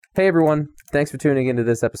Hey everyone, thanks for tuning into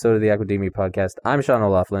this episode of the Aquademia Podcast. I'm Sean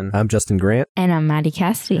O'Loughlin. I'm Justin Grant. And I'm Maddie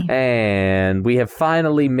Cassidy. And we have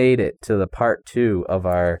finally made it to the part 2 of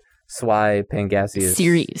our Swai Pangasius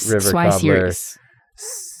series. River Swai Cobbler series.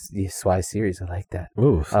 Swai series, I like that.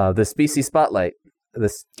 Ooh. The Species Spotlight,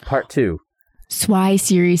 this part 2. Swai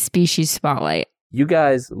series Species Spotlight. You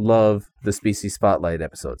guys love the Species Spotlight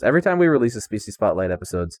episodes. Every time we release a Species Spotlight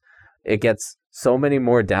episodes, it gets so many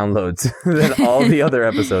more downloads than all the other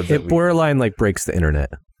episodes. It borderline like breaks the internet.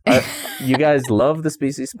 You guys love the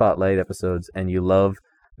Species Spotlight episodes, and you love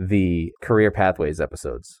the Career Pathways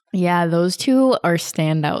episodes. Yeah, those two are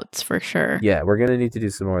standouts for sure. Yeah, we're going to need to do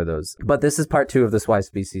some more of those. But this is part 2 of the Swai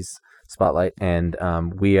Species Spotlight, and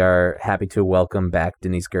we are happy to welcome back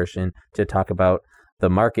Denise Gershon to talk about the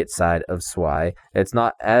market side of Swai. It's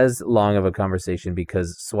not as long of a conversation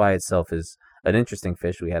because Swai itself is an interesting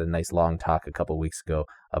fish. We had a nice long talk a couple weeks ago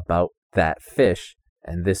about that fish,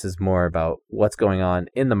 and this is more about what's going on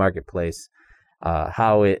in the marketplace,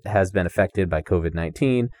 how it has been affected by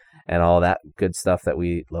COVID-19, and all that good stuff that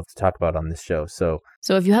we love to talk about on this show. So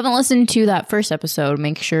if you haven't listened to that first episode,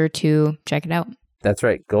 make sure to check it out. That's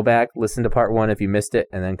right. Go back, listen to part 1 if you missed it,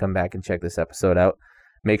 and then come back and check this episode out.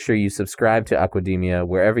 Make sure you subscribe to Aquademia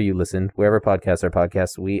wherever you listen, wherever podcasts are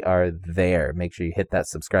podcasts. We are there. Make sure you hit that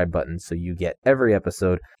subscribe button so you get every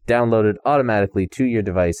episode downloaded automatically to your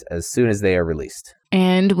device as soon as they are released.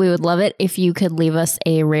 And we would love it if you could leave us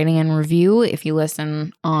a rating and review if you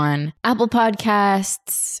listen on Apple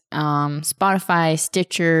Podcasts, Spotify,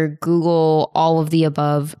 Stitcher, Google, all of the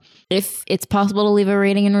above. If it's possible to leave a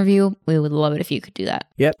rating and review, we would love it if you could do that.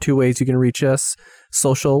 Yep, 2 ways you can reach us.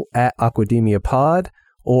 Social at Aquademia Pod,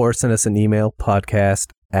 or send us an email,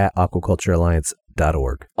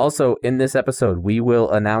 podcast@aquaculturealliance.org. Also, in this episode, we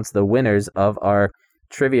will announce the winners of our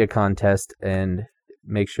trivia contest and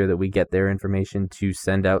make sure that we get their information to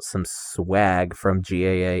send out some swag from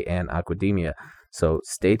GAA and Aquademia. So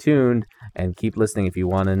stay tuned and keep listening. If you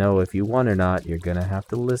want to know if you won or not, you're going to have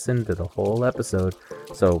to listen to the whole episode.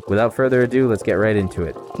 So without further ado, let's get right into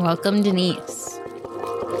it. Welcome, Denise.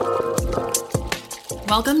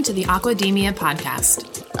 Welcome to the Aquademia Podcast.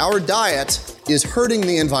 Our diet is hurting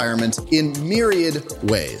the environment in myriad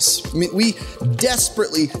ways. I mean, we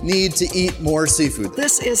desperately need to eat more seafood.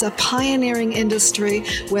 This is a pioneering industry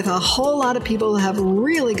with a whole lot of people who have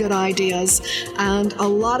really good ideas and a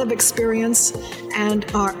lot of experience and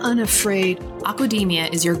are unafraid.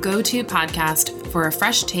 Aquademia is your go-to podcast for a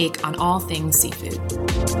fresh take on all things seafood.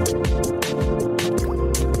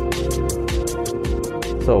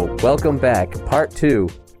 So welcome back, part 2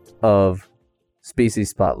 of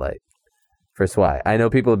Species Spotlight for Swai. I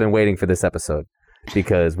know people have been waiting for this episode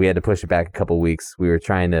because we had to push it back a couple weeks. We were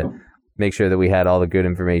trying to make sure that we had all the good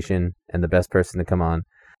information and the best person to come on,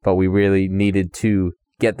 but we really needed to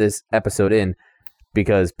get this episode in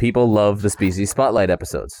because people love the Species Spotlight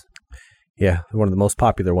episodes. Yeah, one of the most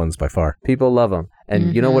popular ones by far. People love them.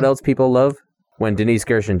 And you know what else people love? When Denise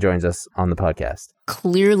Gershon joins us on the podcast.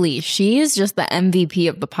 Clearly, she is just the MVP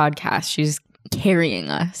of the podcast. She's carrying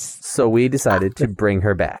us. So we decided to bring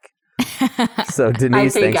her back. So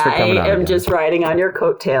Denise, thanks for coming on. I am just riding on your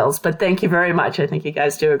coattails, but thank you very much. I think you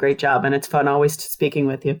guys do a great job, and it's fun always speaking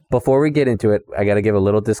with you. Before we get into it, I got to give a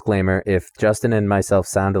little disclaimer. If Justin and myself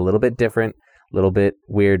sound a little bit different, a little bit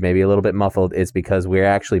weird, maybe a little bit muffled, it's because we're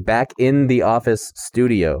actually back in the office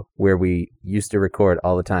studio where we used to record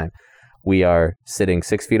all the time. We are sitting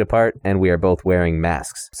 6 feet apart, and we are both wearing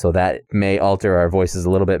masks. So that may alter our voices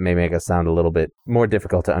a little bit, may make us sound a little bit more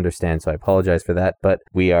difficult to understand. So I apologize for that. But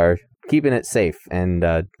we are keeping it safe and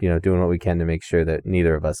doing what we can to make sure that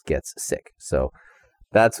neither of us gets sick. So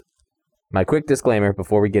that's my quick disclaimer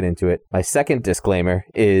before we get into it. My second disclaimer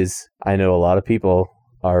is I know a lot of people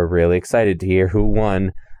are really excited to hear who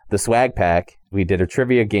won the swag pack. We did a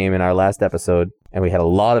trivia game in our last episode, and we had a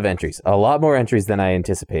lot of entries, a lot more entries than I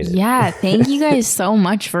anticipated. Yeah, thank you guys so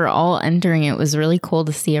much for all entering. It was really cool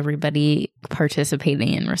to see everybody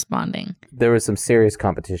participating and responding. There was some serious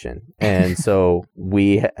competition, and so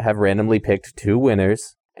we have randomly picked 2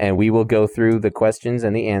 winners, and we will go through the questions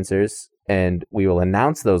and the answers, and we will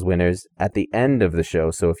announce those winners at the end of the show.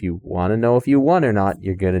 So if you want to know if you won or not,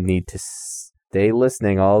 you're going to need to stay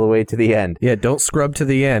listening all the way to the end. Yeah, don't scrub to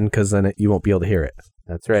the end because then you won't be able to hear it.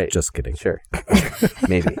 That's right. Just kidding. Sure.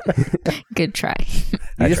 Maybe. Good try.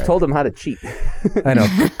 You just told them how to cheat. I know.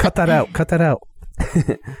 Cut that out. Cut that out.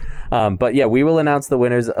 But yeah, we will announce the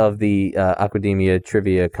winners of the Aquademia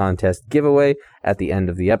Trivia Contest giveaway at the end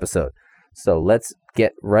of the episode. So let's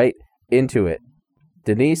get right into it.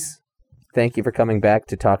 Denise, thank you for coming back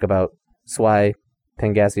to talk about Swai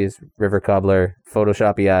Pangasius, River Cobbler,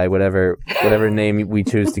 Photoshop EI, whatever name we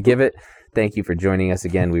choose to give it. Thank you for joining us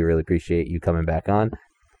again. We really appreciate you coming back on.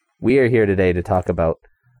 We are here today to talk about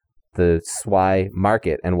the SWI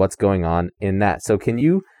market and what's going on in that. So can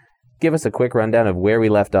you give us a quick rundown of where we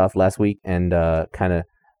left off last week and kind of,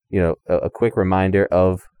 a quick reminder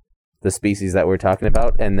of the species that we're talking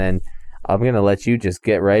about? And then I'm going to let you just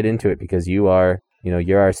get right into it because you're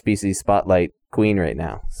our species spotlight queen right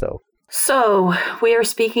now. So we are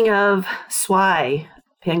speaking of SWI,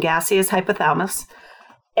 Pangasius hypothalamus,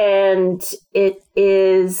 and it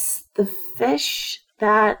is the fish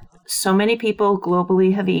that so many people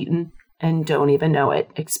globally have eaten and don't even know it,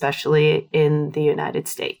 especially in the United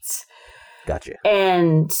States. Gotcha.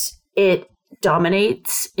 And it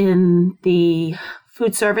dominates in the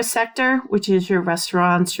food service sector, which is your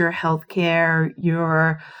restaurants, your healthcare,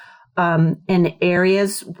 your in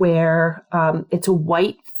areas where it's a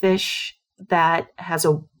white fish that has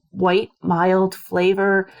a white, mild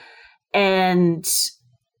flavor. And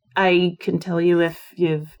I can tell you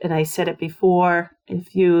and I said it before,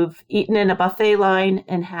 if you've eaten in a buffet line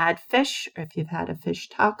and had fish, or if you've had a fish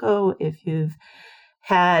taco, if you've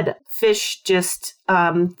had fish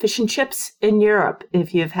fish and chips in Europe,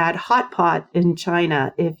 if you've had hot pot in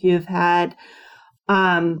China, if you've had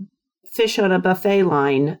fish on a buffet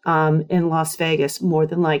line in Las Vegas, more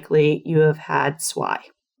than likely you have had SWI.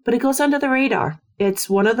 But it goes under the radar. It's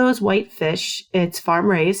one of those white fish. It's farm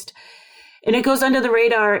raised. And it goes under the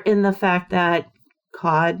radar in the fact that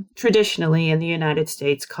cod, traditionally in the United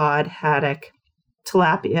States, cod, haddock,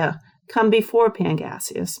 tilapia come before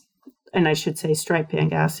Pangasius. And I should say striped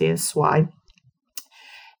Pangasius, SWI.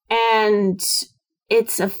 And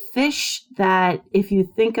it's a fish that, if you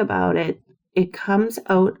think about it, it comes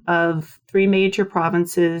out of 3 major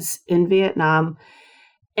provinces in Vietnam,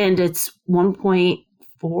 and it's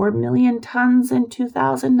 1.4 million tons in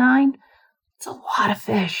 2009. It's a lot of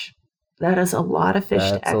fish. That is a lot of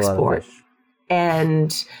fish to export.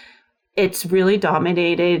 And it's really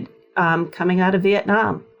dominated coming out of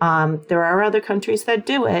Vietnam. There are other countries that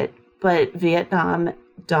do it, but Vietnam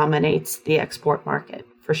dominates the export market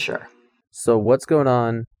for sure. So what's going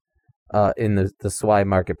on in the SWI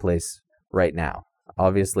marketplace right now?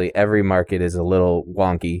 Obviously, every market is a little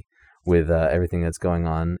wonky with everything that's going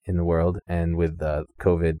on in the world and with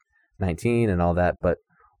COVID-19 and all that. But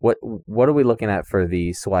what are we looking at for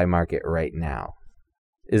the SWI market right now?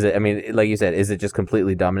 Is it, like you said, is it just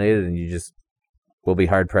completely dominated and you just will be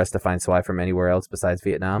hard pressed to find SWI from anywhere else besides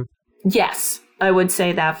Vietnam? Yes, I would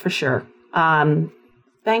say that for sure.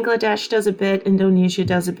 Bangladesh does a bit, Indonesia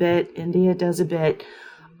does a bit, India does a bit.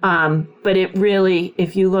 But it really,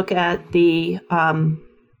 if you look at the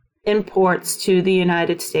imports to the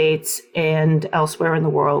United States and elsewhere in the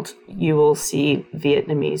world, you will see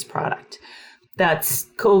Vietnamese product. That's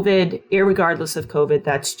COVID, irregardless of COVID,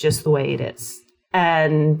 that's just the way it is.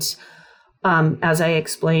 And as I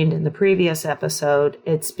explained in the previous episode,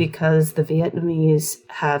 it's because the Vietnamese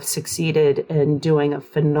have succeeded in doing a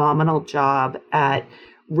phenomenal job at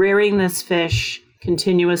rearing this fish,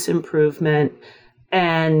 continuous improvement,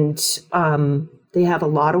 and they have a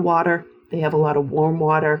lot of water, they have a lot of warm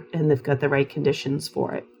water, and they've got the right conditions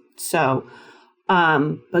for it. So,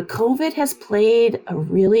 but COVID has played a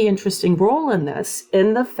really interesting role in this,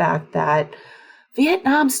 in the fact that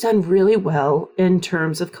Vietnam's done really well in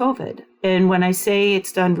terms of COVID. And when I say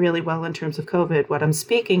it's done really well in terms of COVID, what I'm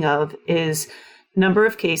speaking of is number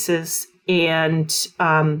of cases and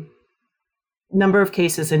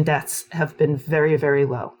deaths have been very, very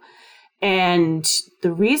low. And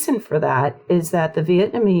the reason for that is that the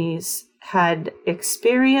Vietnamese had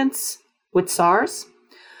experience with SARS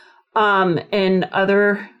and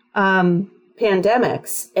other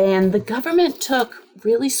pandemics, and the government took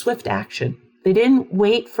really swift action. They didn't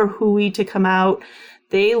wait for WHOI to come out.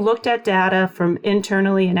 They looked at data from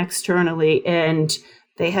internally and externally, and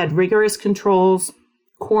they had rigorous controls,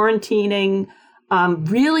 quarantining,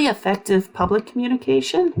 really effective public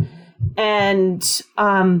communication, and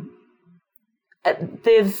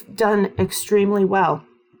they've done extremely well.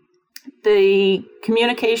 The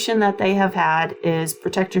communication that they have had is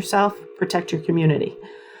protect yourself, protect your community.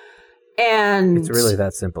 And it's really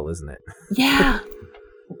that simple, isn't it? Yeah.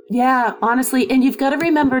 Yeah, honestly. And you've got to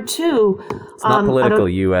remember, too. It's not political,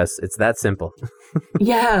 U.S. It's that simple.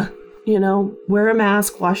 Yeah. Wear a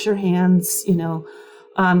mask, wash your hands,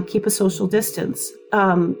 keep a social distance.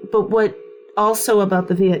 But what also about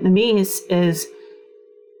the Vietnamese is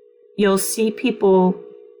you'll see people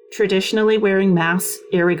traditionally wearing masks,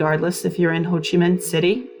 irregardless if you're in Ho Chi Minh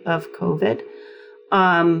City of COVID.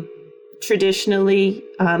 Traditionally,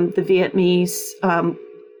 the Vietnamese,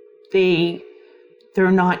 they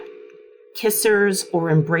they're not kissers or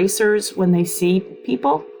embracers when they see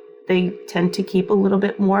people. They tend to keep a little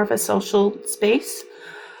bit more of a social space.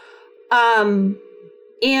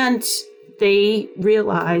 And they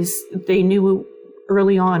realized, they knew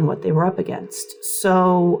early on what they were up against.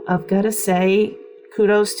 So I've got to say,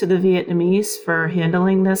 kudos to the Vietnamese for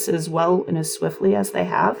handling this as well and as swiftly as they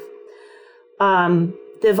have.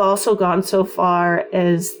 They've also gone so far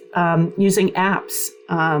as using apps.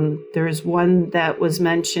 There's one that was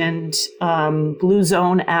mentioned, Blue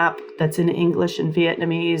Zone app that's in English and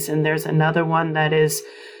Vietnamese, and there's another one that is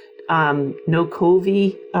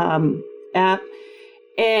NoCovi app.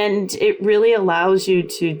 And it really allows you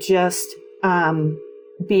to just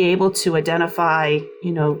be able to identify,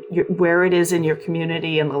 where it is in your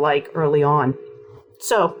community and the like early on.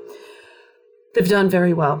 So they've done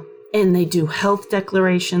very well. And they do health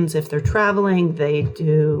declarations if they're traveling. They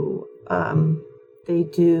do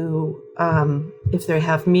if they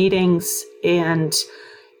have meetings, and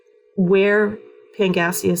where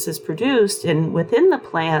Pangasius is produced and within the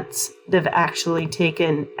plants, they've actually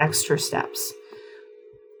taken extra steps.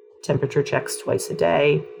 Temperature checks twice a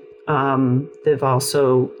day.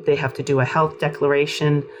 They have to do a health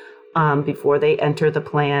declaration before they enter the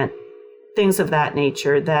plant. Things of that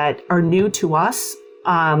nature that are new to us.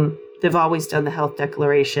 They've always done the health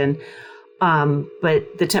declaration,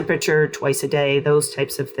 but the temperature twice a day, those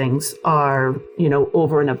types of things are,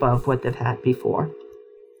 over and above what they've had before.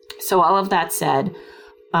 So all of that said,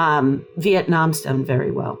 Vietnam's done very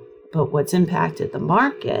well, but what's impacted the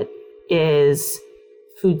market is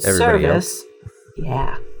food service.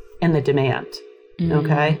 Yeah. And the demand.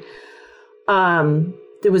 Okay.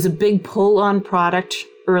 There was a big pull on product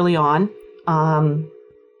early on.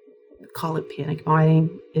 Call it panic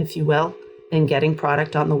buying, if you will, and getting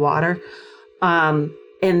product on the water. And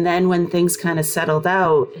then when things kind of settled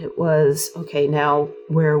out, it was, okay, now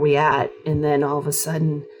where are we at? And then all of a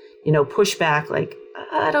sudden, pushback, like,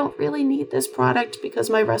 I don't really need this product because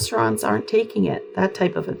my restaurants aren't taking it, that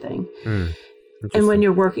type of a thing. And when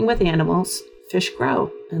you're working with animals, fish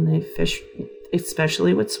grow, and fish,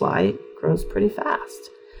 especially with swai, grows pretty fast.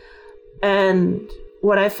 And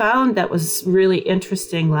what I found that was really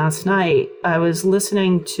interesting last night, I was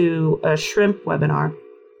listening to a shrimp webinar,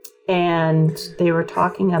 and they were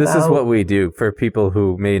talking about... This is what we do for people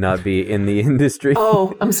who may not be in the industry.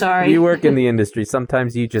 Oh, I'm sorry. You work in the industry.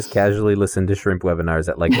 Sometimes you just casually listen to shrimp webinars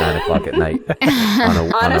at like 9 o'clock at night on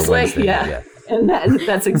a Wednesday. Yeah. And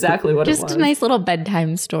that's exactly what it was. Just a nice little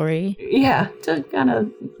bedtime story. Yeah, to kind of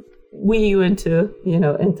wee you into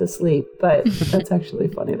sleep. But that's actually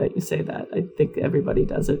funny that you say that. I think everybody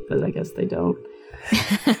does it, but I guess they don't.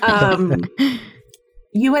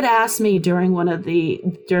 You had asked me during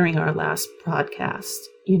our last podcast,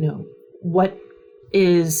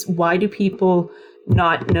 why do people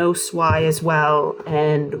not know swai as well,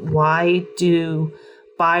 and why do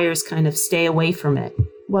buyers kind of stay away from it?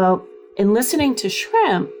 Well, in listening to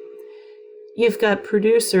shrimp, you've got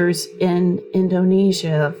producers in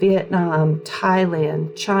Indonesia, Vietnam,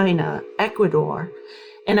 Thailand, China, Ecuador.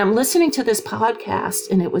 And I'm listening to this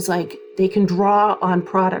podcast, and it was like they can draw on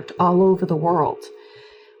product all over the world.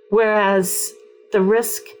 Whereas the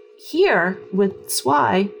risk here with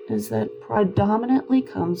swai is that predominantly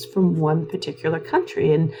comes from one particular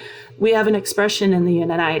country. And we have an expression in the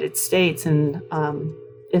United States, and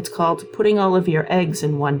it's called putting all of your eggs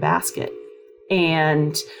in one basket.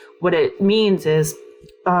 And what it means is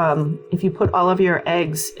if you put all of your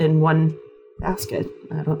eggs in one basket,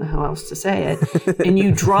 I don't know how else to say it, and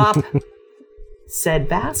you drop said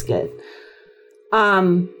basket,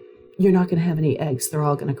 you're not going to have any eggs. They're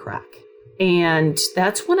all going to crack. And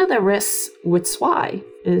that's one of the risks with swai,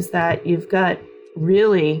 is that you've got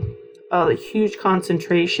really a huge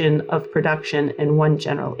concentration of production in one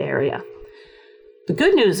general area. The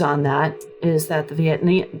good news on that is that the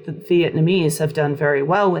Vietnamese have done very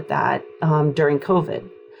well with that during COVID.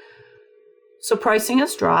 So pricing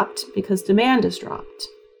has dropped because demand has dropped.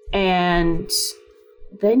 And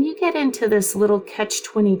then you get into this little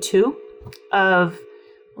catch-22 of,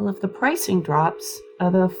 well, if the pricing drops,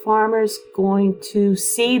 are the farmers going to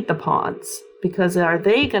seed the ponds? Because are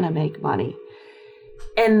they going to make money?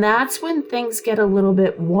 And that's when things get a little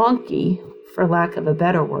bit wonky, for lack of a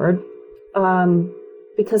better word.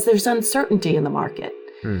 Because there's uncertainty in the market.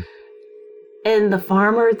 And the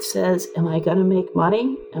farmer says, am I going to make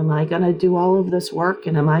money? Am I going to do all of this work?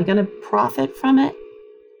 And am I going to profit from it?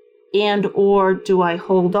 And or do I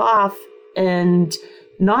hold off and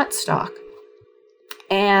not stock?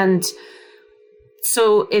 And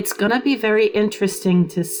so it's going to be very interesting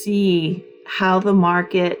to see how the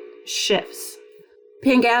market shifts.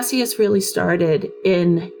 Pangasius really started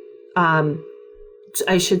in,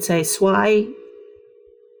 SWI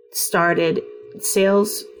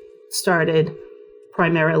sales started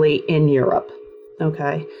primarily in Europe,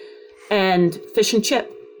 okay? And fish and chip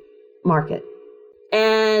market.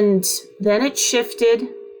 And then it shifted,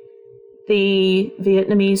 the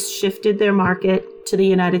Vietnamese shifted their market to the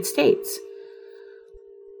United States.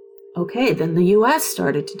 Okay, then the US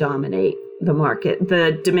started to dominate the market,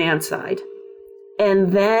 the demand side.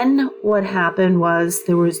 And then what happened was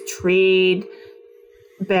there was trade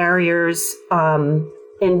barriers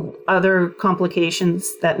and other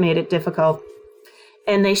complications that made it difficult.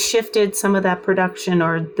 And they shifted some of that production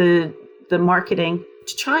or the marketing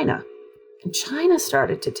to China. And China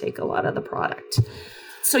started to take a lot of the product.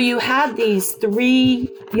 So you have these three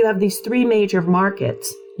major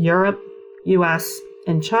markets, Europe, US,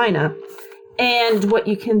 and China. And what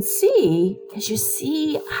you can see is you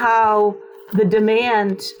see how the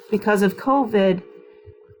demand, because of COVID,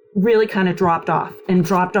 really kind of dropped off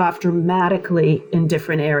dramatically in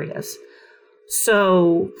different areas.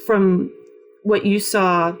 So from what you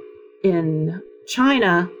saw in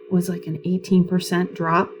China was like an 18%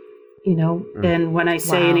 drop, and when I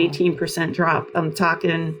say an 18% drop, I'm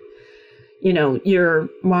talking, your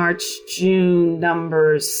March, June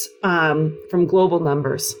numbers from global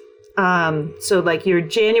numbers. So like your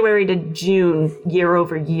January to June year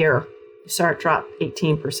over year, you saw it drop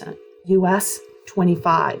 18%. US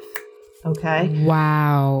 25. Okay.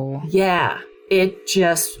 Wow. Yeah. It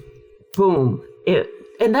just boom.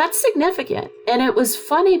 And that's significant. And it was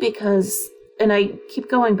funny because, and I keep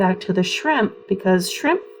going back to the shrimp, because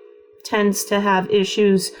shrimp tends to have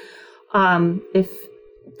issues if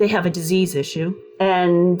they have a disease issue.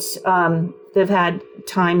 And they've had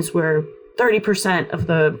times where 30% of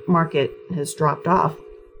the market has dropped off.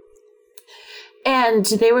 And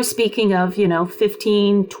they were speaking of,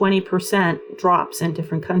 15, 20% drops in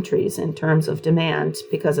different countries in terms of demand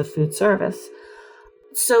because of food service.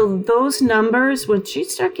 So those numbers, once you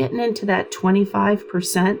start getting into that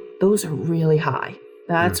 25%, those are really high.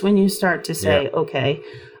 That's when you start to say, okay,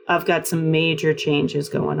 I've got some major changes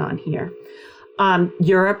going on here.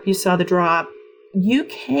 Europe, you saw the drop.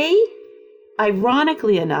 UK,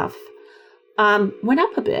 ironically enough, went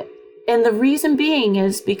up a bit. And the reason being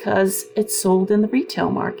is because it's sold in the retail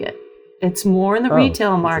market. It's more in the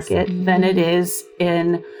retail market than it is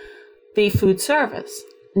in the food service.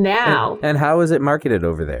 Now. And how is it marketed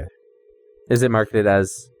over there? Is it marketed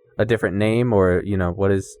as a different name or,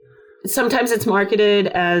 what is? Sometimes it's marketed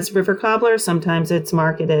as river cobbler. Sometimes it's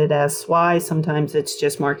marketed as SWI. Sometimes it's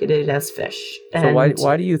just marketed as fish. So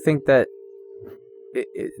why do you think that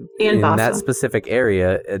in that specific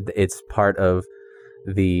area, it's part of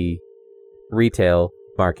the retail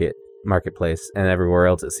marketplace, and everywhere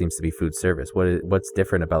else it seems to be food service? What's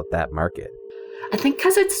different about that market? I think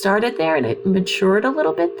because it started there and it matured a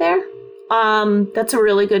little bit there. That's a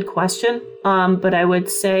really good question. But I would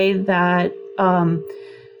say that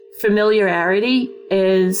familiarity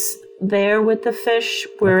is there with the fish,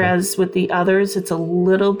 whereas with the others, it's a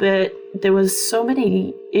little bit, there was so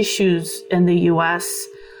many issues in the US.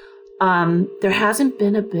 There hasn't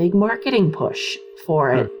been a big marketing push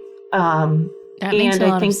for it. And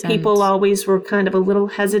I think people always were kind of a little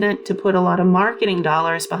hesitant to put a lot of marketing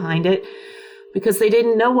dollars behind it because they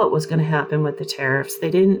didn't know what was going to happen with the tariffs. They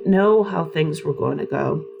didn't know how things were going to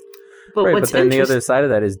go. But then the other side of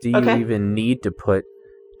that is, do you even need to put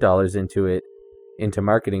dollars into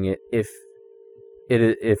marketing it if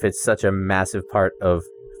it's such a massive part of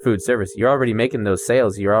food service? You're already making those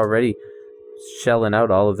sales. You're already shelling out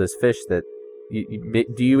all of this fish that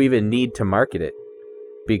do you even need to market it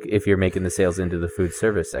if you're making the sales into the food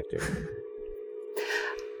service sector?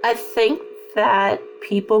 I think that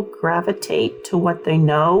people gravitate to what they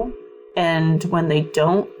know, and when they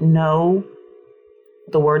don't know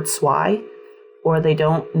the word SWI, or they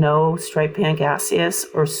don't know striped pangasius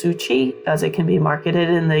or suchi as it can be marketed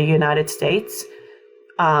in the United States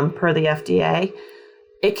per the FDA,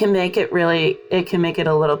 it can make it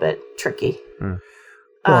a little bit tricky.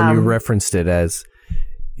 Well, you referenced it as,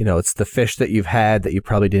 it's the fish that you've had that you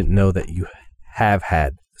probably didn't know that you have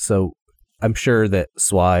had. So I'm sure that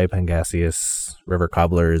SWI, pangasius, river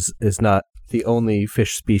cobbler is not the only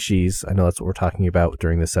fish species. I know that's what we're talking about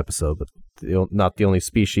during this episode, but not the only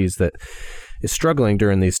species that is struggling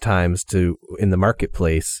during these times in the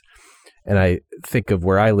marketplace. And I think of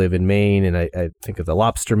where I live in Maine, and I think of the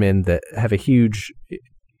lobstermen that have a huge,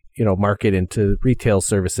 market into retail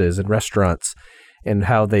services and restaurants, and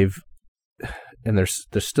how they're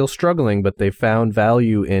still struggling, but they've found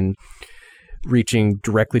value in reaching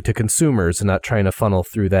directly to consumers and not trying to funnel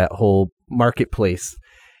through that whole marketplace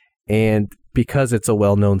And because it's a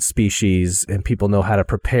well-known species and people know how to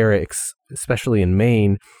prepare it, especially in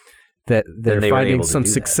Maine, that they're finding some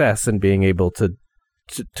success in being able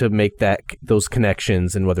to make those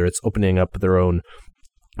connections, and whether it's opening up their own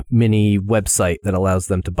mini website that allows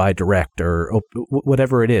them to buy direct or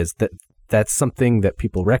whatever it is, that's something that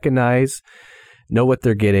people recognize, know what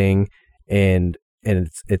they're getting, and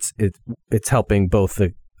it's helping both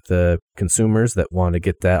the consumers that want to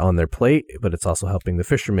get that on their plate, but it's also helping the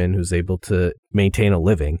fisherman who's able to maintain a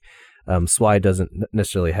living. Swai doesn't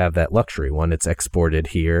necessarily have that luxury. One, it's imported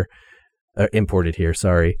here,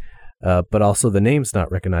 but also the name's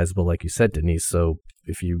not recognizable, like you said, Denise. So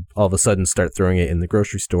if you all of a sudden start throwing it in the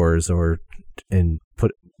grocery stores and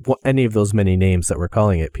put any of those many names that we're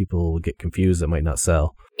calling it, people will get confused. It might not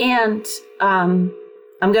sell. And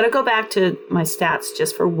I'm going to go back to my stats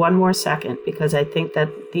just for one more second, because I think that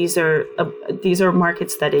these are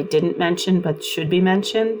markets that I didn't mention but should be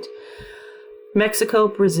mentioned. Mexico,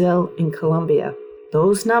 Brazil, and Colombia.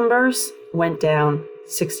 Those numbers went down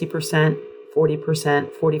 60%, 40%,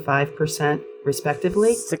 45%,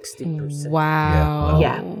 respectively. 60%. Wow.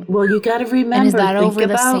 Yeah. Well, you got to remember. And is that over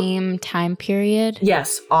the same time period?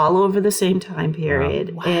 Yes, all over the same time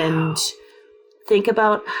period. Wow. And think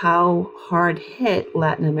about how hard hit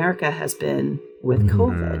Latin America has been with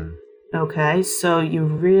COVID. Okay, so you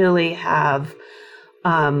really have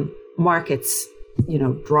markets,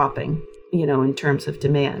 dropping, in terms of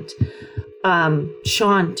demand.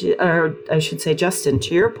 Sean, or I should say Justin,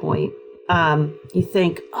 to your point, you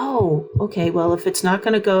think, oh, okay, well, if it's not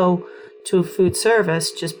going to go to food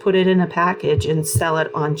service, just put it in a package and sell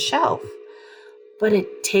it on shelf. But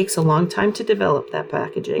it takes a long time to develop that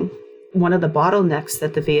packaging. One of the bottlenecks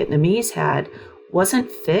that the Vietnamese had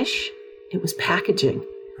wasn't fish, it was packaging.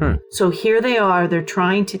 So here they are, they're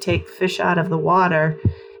trying to take fish out of the water,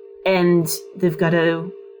 and they've got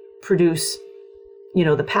to produce,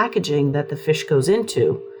 the packaging that the fish goes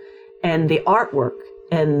into, and the artwork,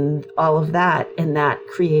 and all of that, and that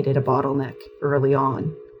created a bottleneck early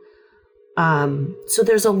on. So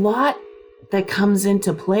there's a lot that comes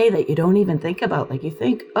into play that you don't even think about. Like, you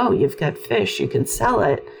think, oh, you've got fish, you can sell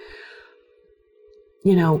it.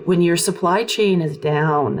 When your supply chain is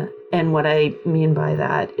down, and what I mean by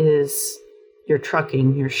that is your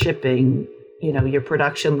trucking, your shipping, your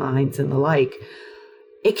production lines and the like,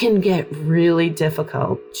 it can get really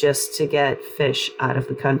difficult just to get fish out of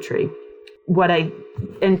the country. What I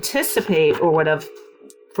anticipate, or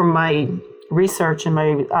from my research and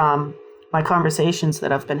my conversations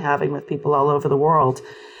that I've been having with people all over the world,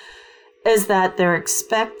 is that they're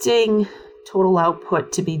expecting total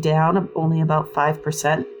output to be down only about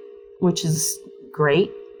 5%, which is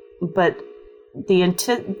great. But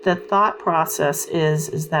the thought process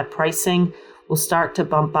is that pricing will start to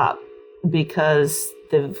bump up because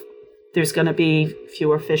there's going to be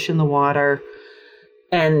fewer fish in the water,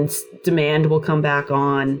 and demand will come back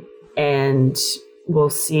on, and we'll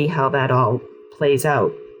see how that all plays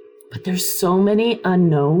out. But there's so many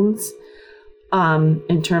unknowns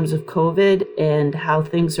in terms of COVID and how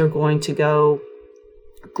things are going to go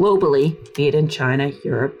globally, be it in China,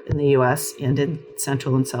 Europe, in the US, and in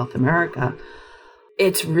Central and South America.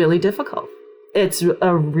 It's really difficult. It's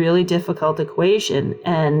a really difficult equation.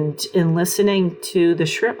 And in listening to the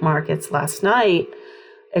shrimp markets last night,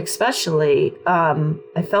 especially,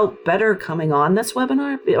 I felt better coming on this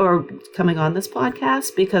webinar or coming on this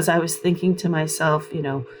podcast, because I was thinking to myself,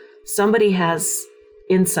 somebody has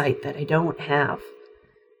insight that I don't have.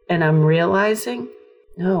 And I'm realizing,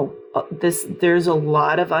 no, there's a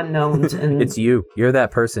lot of unknowns. And it's you. You're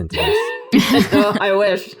that person, Denise. No, I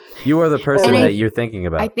wish. You are the person that you're thinking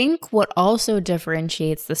about. I think what also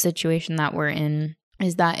differentiates the situation that we're in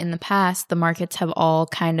is that in the past, the markets have all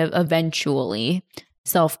kind of eventually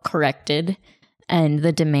self-corrected and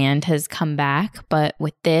the demand has come back. But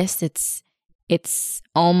with this, it's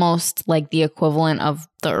almost like the equivalent of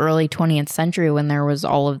the early 20th century when there was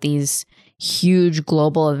all of these huge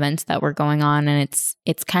global events that were going on. And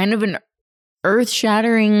it's kind of an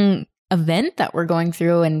earth-shattering event that we're going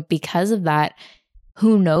through. And because of that,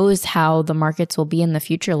 who knows how the markets will be in the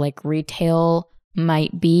future? Like, retail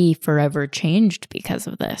might be forever changed because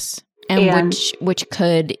of this. And which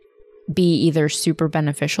could be either super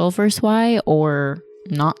beneficial for Swai or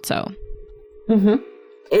not so. Mm-hmm.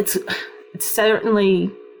 It's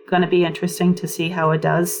certainly going to be interesting to see how it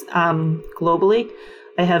does globally.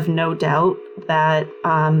 I have no doubt that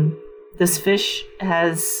this fish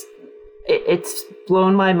it's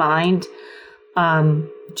blown my mind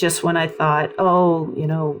just when I thought,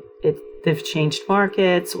 they've changed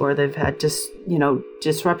markets, or they've had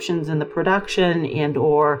disruptions in the production and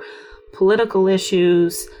or political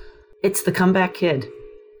issues. it's the comeback kid.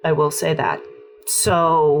 I will say that.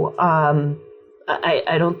 So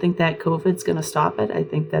I don't think that COVID's going to stop it. I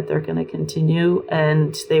think that they're going to continue,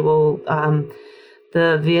 and they will.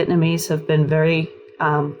 The Vietnamese have been very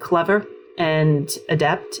clever and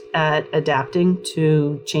adept at adapting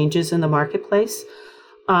to changes in the marketplace.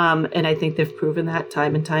 And I think they've proven that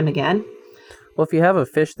time and time again. Well, if you have a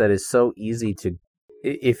fish that is so easy to,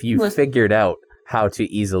 if you figured out how to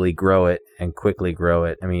easily grow it and quickly grow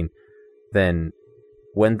it, I mean, then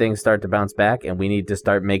when things start to bounce back and we need to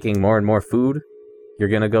start making more and more food, you're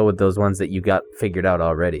going to go with those ones that you got figured out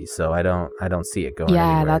already. So I don't see it going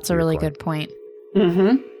anywhere. Yeah, that's a really good point.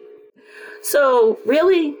 Mm-hmm. So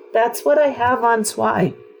really, that's what I have on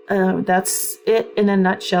SWI. That's it in a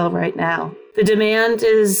nutshell right now. The demand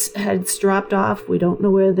has dropped off. We don't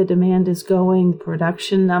know where the demand is going.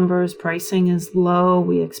 Production numbers, pricing is low.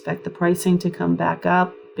 We expect the pricing to come back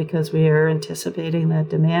up because we are anticipating that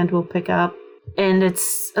demand will pick up. And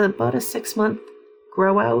it's about a 6-month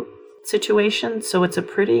grow out situation. So it's a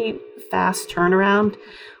pretty fast turnaround.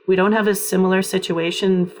 We don't have a similar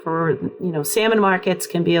situation for, salmon markets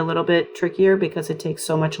can be a little bit trickier because it takes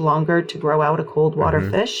so much longer to grow out a cold water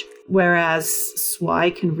fish, whereas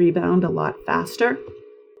SWI can rebound a lot faster.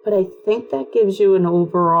 But I think that gives you an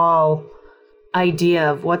overall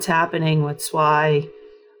idea of what's happening with SWI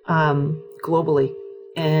globally.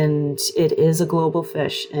 And it is a global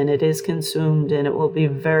fish, and it is consumed, and it will be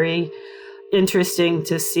very interesting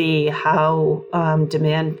to see how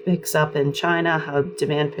demand picks up in China, how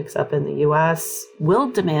demand picks up in the U.S.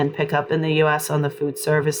 Will demand pick up in the U.S. on the food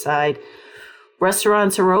service side?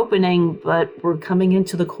 Restaurants are opening, but we're coming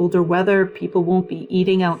into the colder weather. People won't be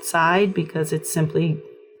eating outside because it's simply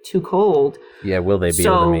too cold. Yeah, will they be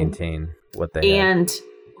able to maintain what they have? And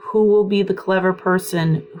who will be the clever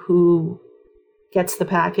person who gets the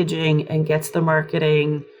packaging and gets the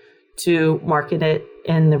marketing to market it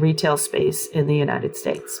in the retail space in the United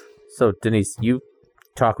States? So, Denise, you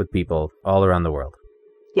talk with people all around the world.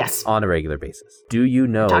 Yes. On a regular basis. Do you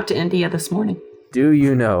know... I talked to India this morning. Do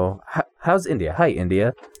you know... How's India? Hi,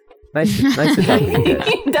 India. Nice to talk to you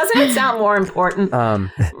guys. Doesn't it sound more important?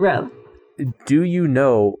 Do you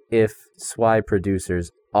know if SWI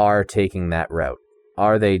producers are taking that route?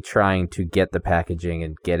 Are they trying to get the packaging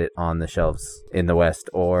and get it on the shelves in the West?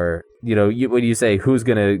 Or, when you say who's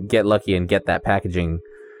going to get lucky and get that packaging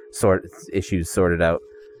issues sorted out,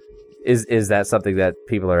 is that something that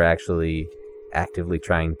people are actually actively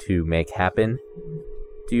trying to make happen?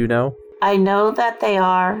 Do you know? I know that they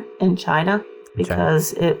are in China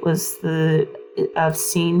because it was the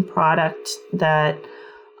obscene product that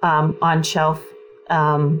on shelf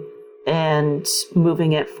and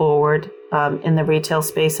moving it forward in the retail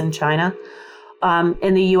space in China.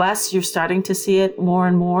 In the U.S., you're starting to see it more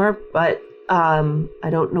and more, but I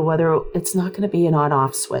don't know whether it's not going to be an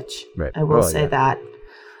on-off switch. Right. I will say that.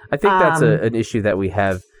 I think that's an issue that we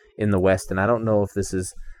have in the West, and I don't know if this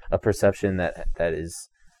is a perception that is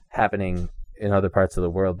happening in other parts of the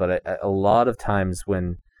world, but a lot of times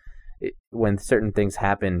when certain things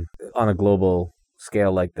happen on a global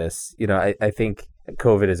scale like this, I think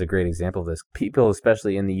COVID is a great example of this. People,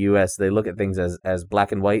 especially in the U.S., they look at things as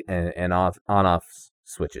black and white and on-off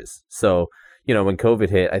switches. So, when COVID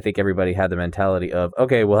hit, I think everybody had the mentality of,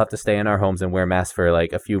 okay, we'll have to stay in our homes and wear masks for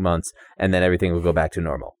like a few months, and then everything will go back to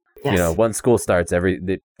normal. Yes. Once school starts,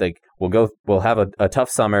 we'll have a tough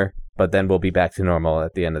summer, but then we'll be back to normal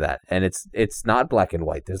at the end of that. And it's not black and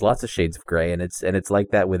white. There's lots of shades of gray, and it's like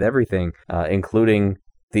that with everything, including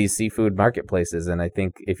these seafood marketplaces. And I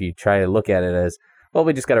think if you try to look at it as, well,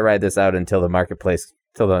 we just got to ride this out until the marketplace,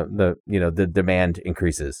 till the demand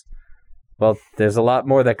increases. Well, there's a lot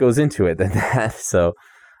more that goes into it than that. So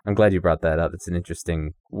I'm glad you brought that up. It's an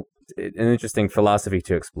interesting philosophy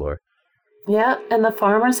to explore. Yeah, and the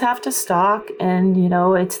farmers have to stock, and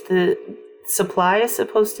it's the supply is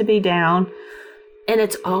supposed to be down, and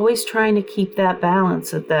it's always trying to keep that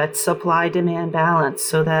balance of that supply demand balance,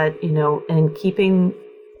 so that and keeping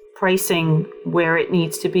pricing where it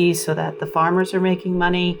needs to be, so that the farmers are making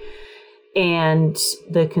money, and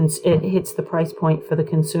it hits the price point for the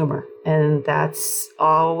consumer, and that's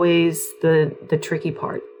always the tricky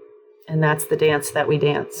part, and that's the dance that we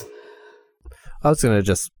dance. I was going to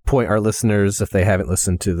just point our listeners, if they haven't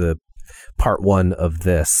listened to the part 1 of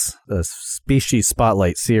this Species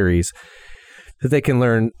Spotlight series, that they can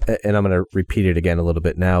learn, and I'm going to repeat it again a little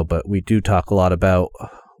bit now, but we do talk a lot about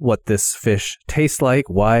what this fish tastes like,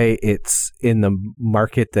 why it's in the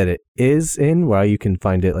market that it is in, why you can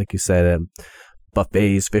find it, like you said, at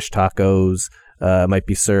buffets, fish tacos, might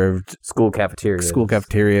be served school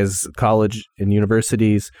cafeterias, college and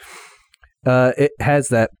universities. It has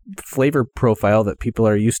that flavor profile that people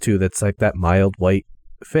are used to. That's like that mild white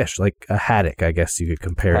fish, like a haddock, I guess you could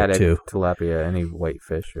compare it to. Tilapia, any white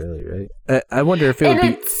fish, really, right? I wonder if it would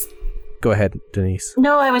be. Go ahead, Denise.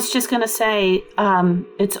 No, I was just going to say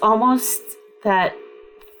it's almost that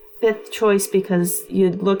fifth choice because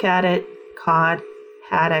you look at it: cod,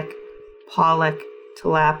 haddock, pollock,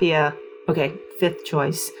 tilapia. Okay, fifth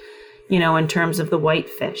choice. In terms of the white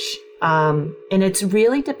fish. And it's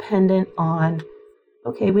really dependent on,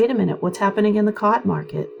 okay, wait a minute, what's happening in the cod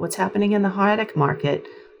market? What's happening in the haddock market?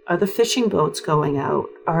 Are the fishing boats going out?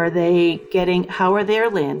 How are their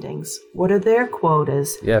landings? What are their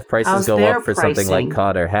quotas? Yeah, if prices go up for something like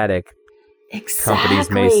cod or haddock, exactly. Companies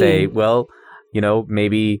may say, well,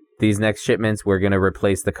 maybe these next shipments, we're going to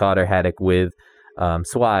replace the cod or haddock with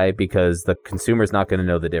swai because the consumer's not going to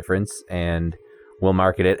know the difference, and we'll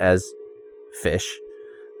market it as fish.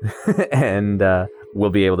 And we'll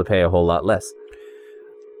be able to pay a whole lot less.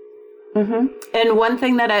 Mm-hmm. And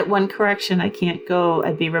one correction,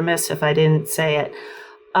 I'd be remiss if I didn't say it.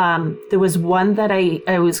 There was one that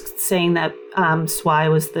I was saying that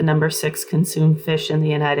swai was the number 6 consumed fish in the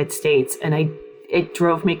United States. And it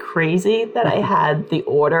drove me crazy that I had the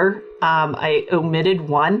order. I omitted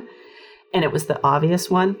one, and it was the obvious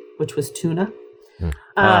one, which was tuna.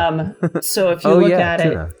 So if you look at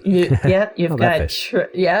tuna. it,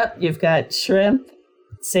 you've got shrimp,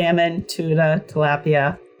 salmon, tuna,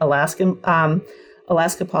 tilapia,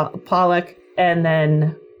 Alaska pollock, and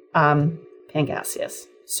then Pangasius.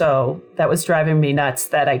 So that was driving me nuts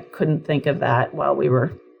that I couldn't think of that while we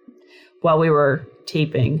were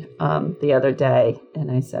taping the other day,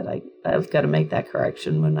 and I said I've got to make that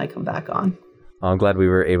correction when I come back on. I'm glad we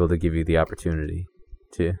were able to give you the opportunity.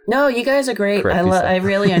 No, you guys are great. I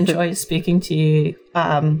really enjoy speaking to you.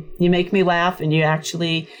 You make me laugh, and you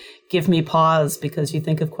actually give me pause because you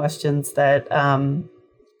think of questions that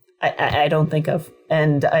I don't think of.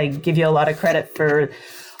 And I give you a lot of credit for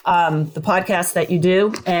the podcasts that you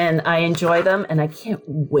do, and I enjoy them. And I can't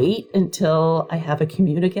wait until I have a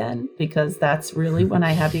commute again, because that's really when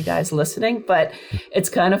I have you guys listening. But it's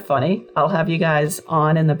kind of funny. I'll have you guys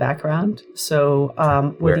on in the background. So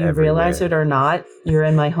whether you realize it or not, you're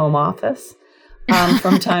in my home office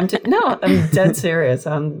from time to... No, I'm dead serious.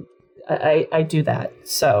 I do that.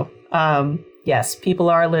 So yes, people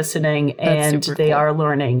are listening, and they are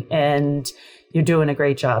learning, and you're doing a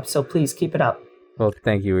great job. So please keep it up. Well,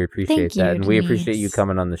 thank you. We appreciate that. And we appreciate you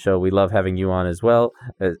coming on the show. We love having you on as well.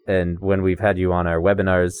 And when we've had you on our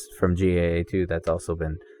webinars from GAA too, that's also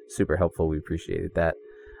been super helpful. We appreciated that.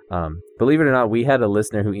 Believe it or not, we had a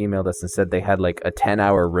listener who emailed us and said they had like a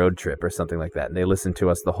 10-hour road trip or something like that. And they listened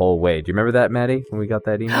to us the whole way. Do you remember that, Maddie, when we got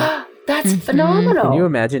that email? That's phenomenal. Can you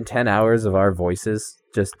imagine 10 hours of our voices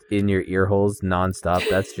just in your ear holes nonstop?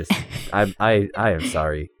 That's just, I am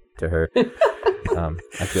sorry to her.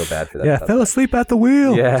 I feel bad for that. Yeah, fell asleep at the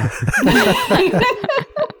wheel. Yeah.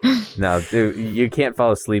 No, dude, you can't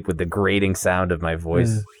fall asleep with the grating sound of my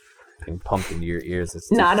voice being pumped into your ears.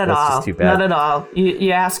 Not at all. Just too bad. Not at all.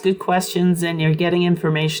 You ask good questions, and you're getting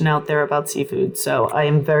information out there about seafood. So I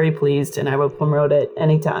am very pleased, and I will promote it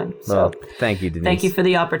anytime. Well, thank you, Denise. Thank you for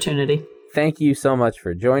the opportunity. Thank you so much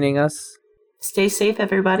for joining us. Stay safe,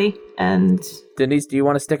 everybody. And Denise, do you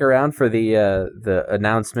want to stick around for the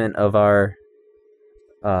announcement of our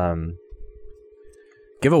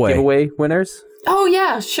giveaway winners? Oh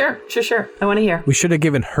yeah, sure. I want to hear. We should have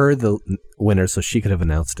given her the winner so she could have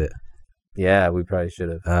announced it. Yeah, we probably should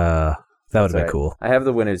have. That would have been cool. I have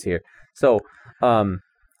the winners here. So,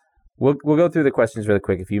 we'll go through the questions really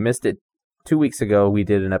quick. If you missed it, 2 weeks ago we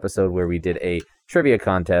did an episode where we did a trivia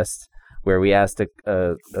contest where we asked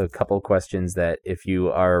a couple questions that if you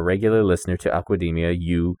are a regular listener to Aquademia,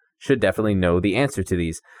 you should definitely know the answer to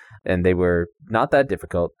these. And they were not that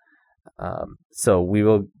difficult. So we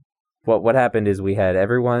will. What happened is we had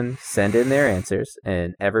everyone send in their answers,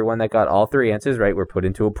 and everyone that got all 3 answers right were put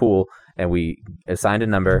into a pool, and we assigned a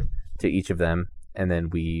number to each of them, and then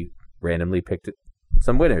we randomly picked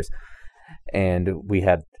some winners. And we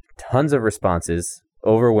had tons of responses,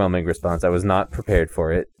 overwhelming response. I was not prepared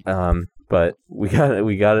for it, but we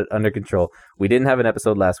got it under control. We didn't have an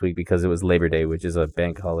episode last week because it was Labor Day, which is a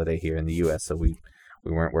bank holiday here in the U.S., so we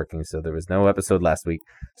weren't working, so there was no episode last week.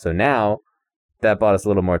 So now that bought us a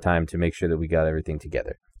little more time to make sure that we got everything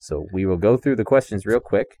together. So we will go through the questions real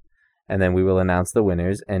quick, and then we will announce the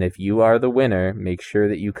winners. And if you are the winner, make sure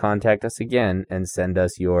that you contact us again and send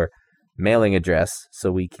us your mailing address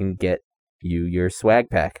so we can get you your swag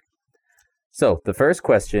pack. So the first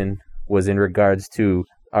question was in regards to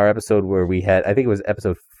our episode where we had, I think it was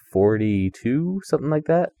episode 42, something like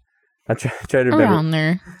that. I'm trying to remember. Around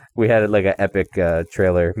there. We had like an epic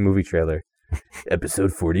movie trailer.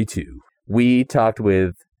 Episode 42. We talked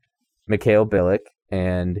with Mikhail Billick,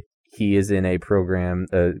 and he is in a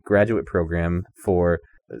graduate program for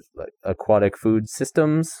aquatic food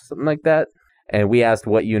systems, something like that. And we asked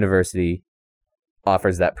what university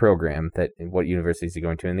offers that program, what university is he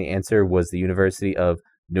going to? And the answer was the University of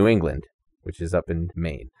New England, which is up in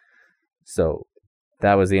Maine. So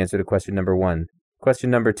that was the answer to question number 1. Question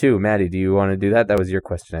number 2, Maddie, do you want to do that? That was your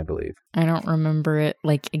question, I believe. I don't remember it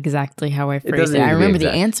like exactly how I phrased it. I remember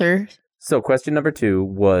the answer. So question number 2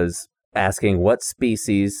 was asking what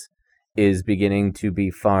species is beginning to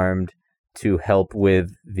be farmed to help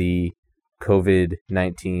with the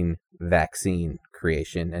COVID-19 vaccine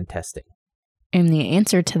creation and testing. And the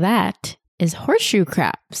answer to that is horseshoe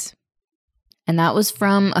crabs. And that was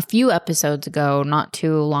from a few episodes ago, not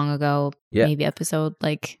too long ago. Yeah. Maybe episode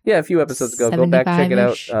a few episodes ago. Go back, check it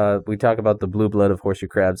out. We talk about the blue blood of horseshoe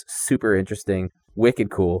crabs. Super interesting. Wicked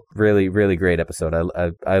cool. Really, really great episode.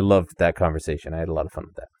 I loved that conversation. I had a lot of fun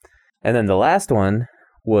with that. And then the last one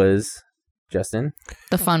was, Justin?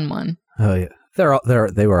 The fun one. Oh, yeah.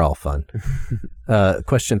 They were all fun.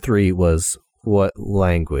 Question 3 was, what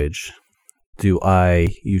language do I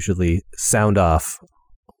usually sound off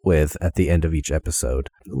with at the end of each episode?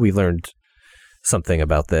 We learned something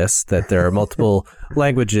about this, that there are multiple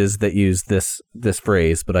languages that use this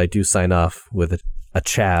phrase, but I do sign off with a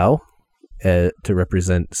ciao to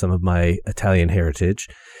represent some of my Italian heritage.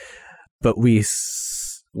 But we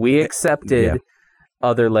accepted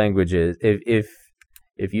other languages.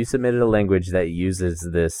 If you submitted a language that uses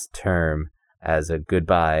this term as a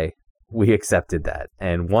goodbye, we accepted that.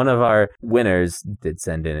 And one of our winners did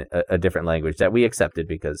send in a different language that we accepted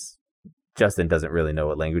because Justin doesn't really know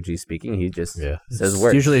what language he's speaking. He just says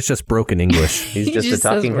words. Usually it's just broken English. He's just a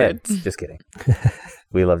talking head. Just kidding.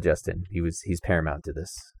 We love Justin. He's paramount to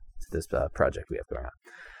this project we have going on.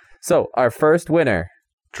 So our first winner.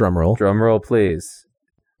 Drum roll, please.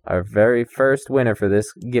 Our very first winner for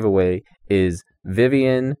this giveaway is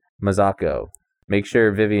Vivian Mazzacco. Make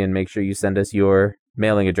sure you send us your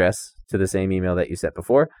mailing address to the same email that you sent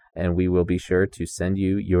before, and we will be sure to send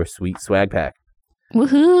you your sweet swag pack.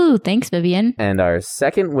 Woohoo! Thanks, Vivian. And our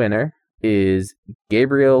second winner is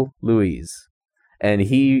Gabriel Luiz, and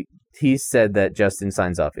he said that Justin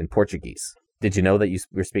signs off in Portuguese. Did you know that you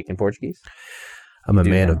were speaking Portuguese? I'm a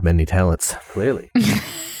man of many talents. Clearly.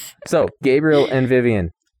 So, Gabriel and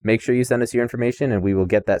Vivian, make sure you send us your information, and we will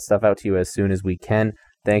get that stuff out to you as soon as we can.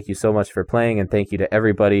 Thank you so much for playing, and thank you to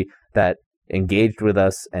everybody that engaged with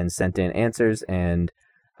us and sent in answers. And,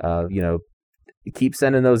 keep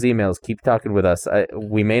sending those emails. Keep talking with us.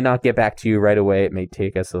 We may not get back to you right away. It may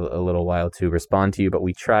take us a little while to respond to you, but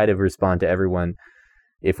we try to respond to everyone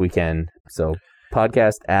if we can. So,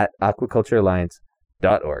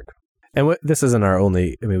 podcast@aquaculturealliance.org. And this isn't our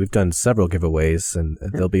only, we've done several giveaways, and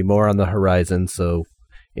there'll be more on the horizon. So,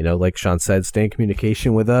 like Sean said, stay in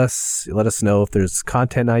communication with us. Let us know if there's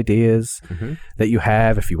content ideas that you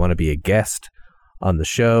have, if you want to be a guest on the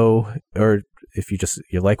show, or if you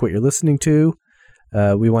like what you're listening to.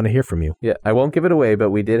 We want to hear from you. Yeah, I won't give it away,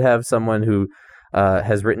 but we did have someone who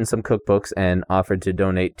has written some cookbooks and offered to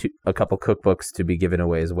donate a couple cookbooks to be given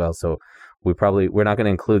away as well. So we're not going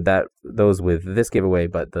to include those with this giveaway,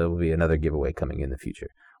 but there will be another giveaway coming in the future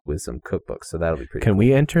with some cookbooks. So that'll be pretty cool. Can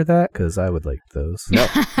we enter that? Because I would like those. No,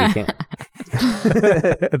 we can't.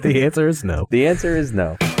 The answer is no. The answer is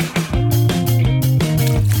no.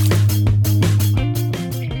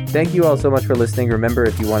 Thank you all so much for listening. Remember,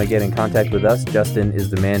 if you want to get in contact with us, Justin is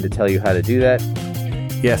the man to tell you how to do that.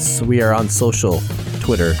 Yes, we are on social,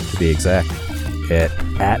 Twitter to be exact, at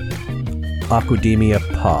Aquademia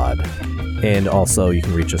Pod. And also you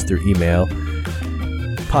can reach us through email,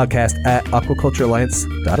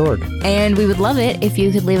 podcast@aquaculturealliance.org. And we would love it if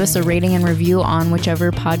you could leave us a rating and review on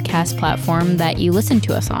whichever podcast platform that you listen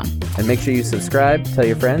to us on. And make sure you subscribe, tell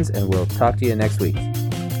your friends, and we'll talk to you next week.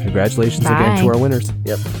 Congratulations again to our winners.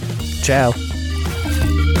 Yep. Ciao.